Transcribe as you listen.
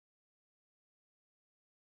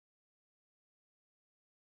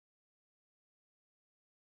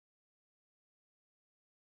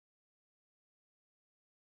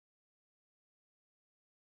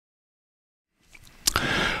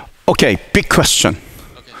Okay, big question.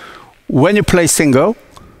 Okay. When you play single,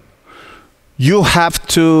 you have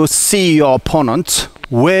to see your opponent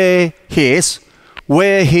where he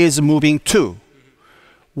is moving to,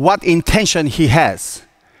 what intention he has.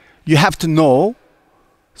 You have to know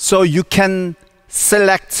so you can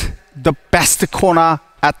select the best corner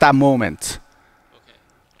at that moment. Okay.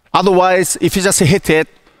 Otherwise, if you just hit it,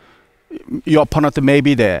 your opponent may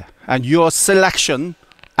be there, and your selection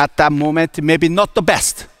at that moment may be not the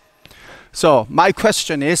best. So my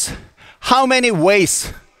question is, how many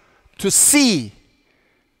ways to see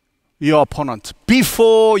your opponent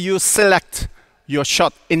before you select your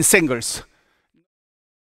shot in singles?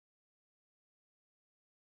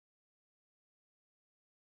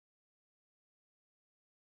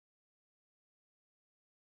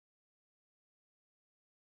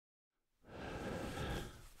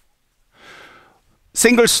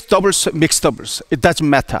 Singles, doubles, mixed doubles, it doesn't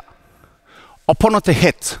matter. Opponent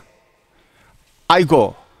hit, I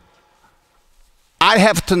go. I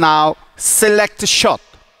have to now select the shot.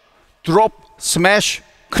 Drop, smash,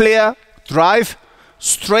 clear, drive,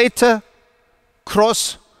 straight,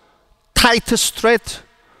 cross, tight, straight,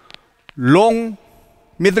 long,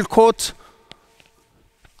 middle court.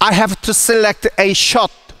 I have to select a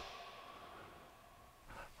shot.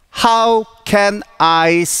 How can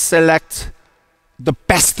I select the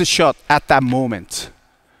best shot at that moment?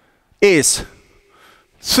 Is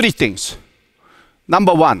three things.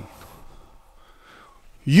 Number one,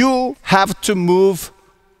 you have to move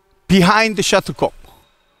behind the shuttlecock.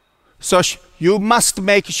 So you must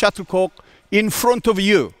make shuttlecock in front of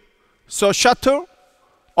you. So shuttle,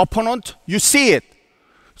 opponent, you see it.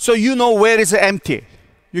 So you know where is empty.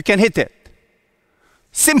 You can hit it.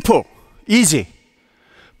 Simple, easy.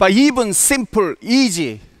 But even simple,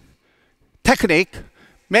 easy technique,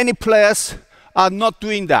 many players are not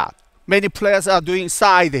doing that. Many players are doing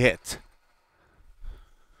side hit.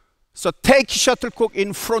 So take shuttlecock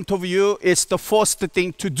in front of you is the first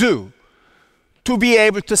thing to do to be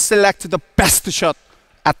able to select the best shot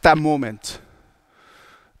at that moment.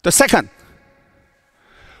 The second,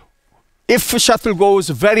 if the shuttle goes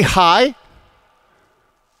very high,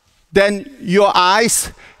 then your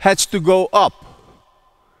eyes has to go up.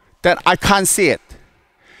 Then I can't see it.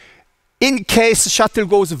 In case the shuttle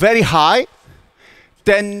goes very high,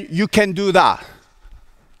 then you can do that.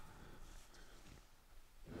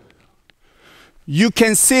 You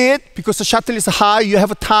can see it because the shuttle is high, you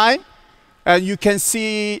have a time, and you can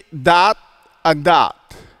see that and that.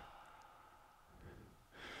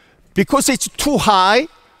 Because it's too high,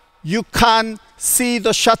 you can't see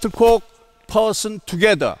the shuttlecock person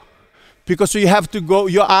together. Because you have to go,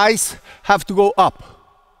 your eyes have to go up.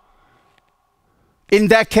 In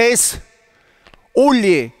that case,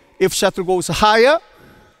 only if shuttle goes higher,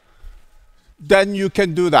 then you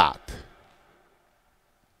can do that.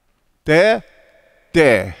 There,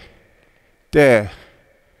 there, there.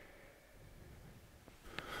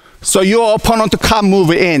 So your opponent can't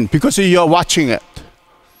move in because you're watching it.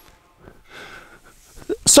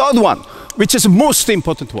 Third one, which is the most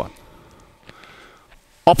important one.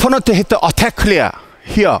 Opponent hit the attack clear.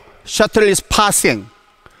 Here, shuttle is passing.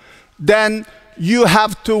 Then you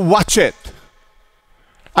have to watch it.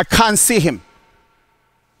 I can't see him.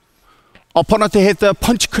 Opponent hit the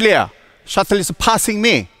punch clear. Shuttle is passing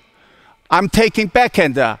me. I'm taking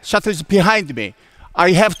backhand. Shuttle is behind me.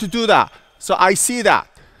 I have to do that. So I see that.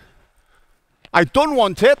 I don't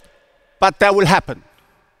want it, but that will happen.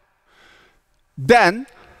 Then,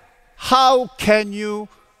 how can you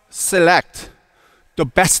select the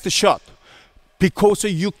best shot? Because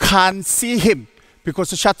you can't see him,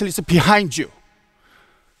 because the shuttle is behind you.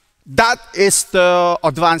 That is the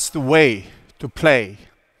advanced way to play.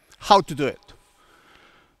 How to do it?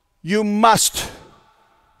 You must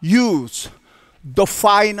use the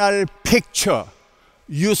final picture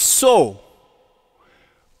you saw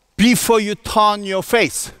before you turn your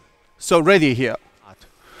face. So ready here.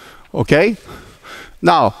 Okay?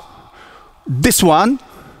 Now, this one,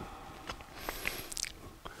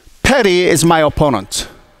 Perry is my opponent.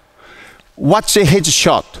 Watch his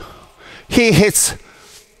shot. He hits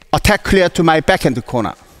attack clear to my backhand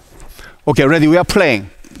corner. Okay, ready, we are playing.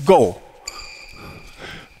 Go.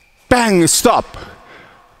 Bang, stop.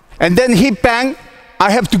 And then he bang,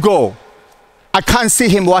 I have to go. I can't see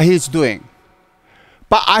him what he's doing.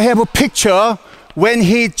 But I have a picture when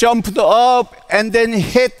he jumped up and then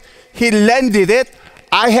hit, he landed it.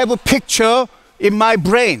 I have a picture in my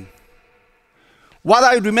brain. What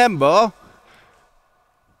I remember,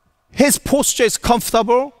 his posture is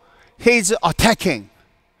comfortable, he's attacking.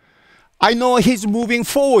 I know he's moving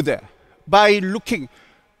forward by looking,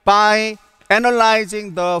 by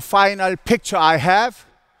analyzing the final picture I have,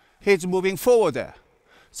 he's moving forward there.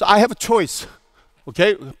 So I have a choice.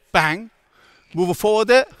 Okay, bang, move forward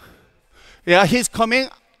there. Yeah, he's coming.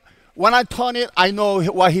 When I turn it, I know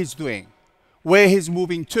what he's doing, where he's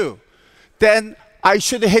moving to. Then I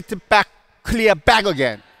should hit the back, clear back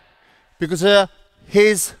again, because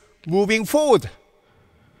he's moving forward.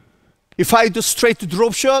 If I do straight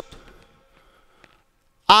drop shot,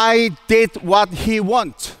 I did what he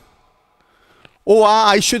wants. Or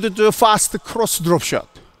I should do fast cross drop shot.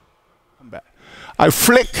 I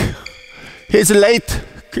flick, he's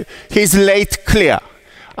late clear.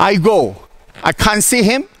 I go. I can't see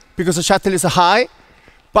him because the shuttle is high,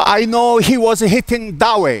 but I know he was hitting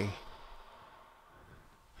that way.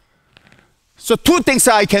 So two things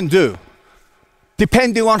I can do,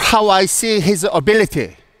 depending on how I see his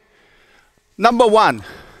ability. Number one,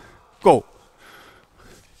 go.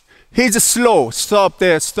 He's slow, stop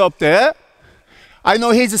there, stop there. I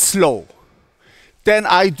know he's slow. Then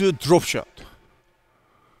I do drop shot.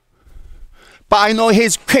 But I know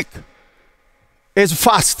he's quick, he's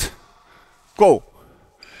fast. Go.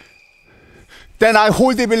 Then I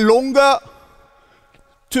hold a bit longer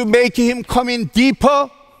to make him come in deeper.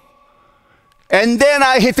 And then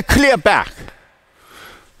I hit clear back.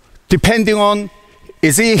 Depending on,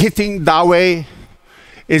 is he hitting that way?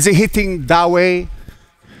 Is he hitting that way?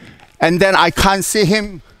 And then I can't see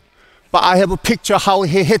him, but I have a picture how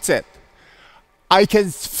he hits it. I can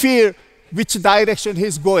feel which direction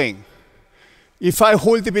he's going. If I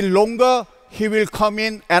hold a bit longer, he will come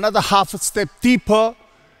in another half step deeper,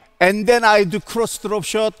 and then I do cross drop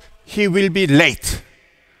shot, he will be late.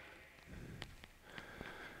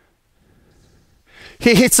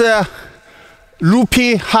 He hits a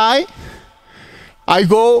loopy high. I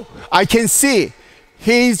go, I can see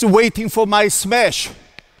he's waiting for my smash.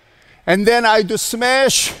 And then I do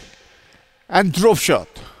smash and drop shot.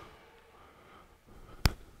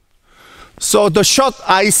 So the shot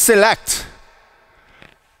I select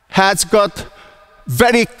has got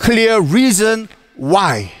very clear reason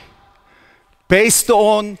why, based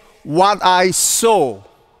on what I saw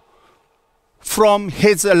from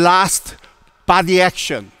his last body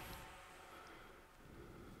action.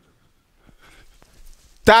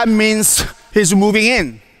 That means he's moving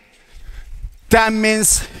in. That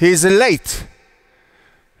means he's late.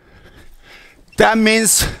 That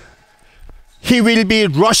means he will be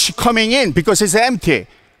rush coming in because it's empty.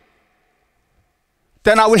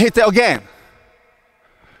 Then I will hit it again.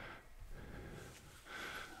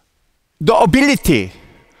 The ability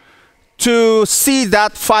to see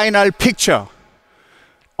that final picture,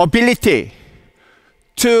 ability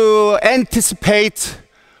to anticipate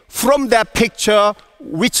from that picture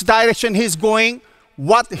which direction he's going,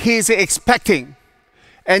 what he's expecting,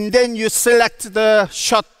 and then you select the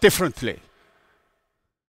shot differently.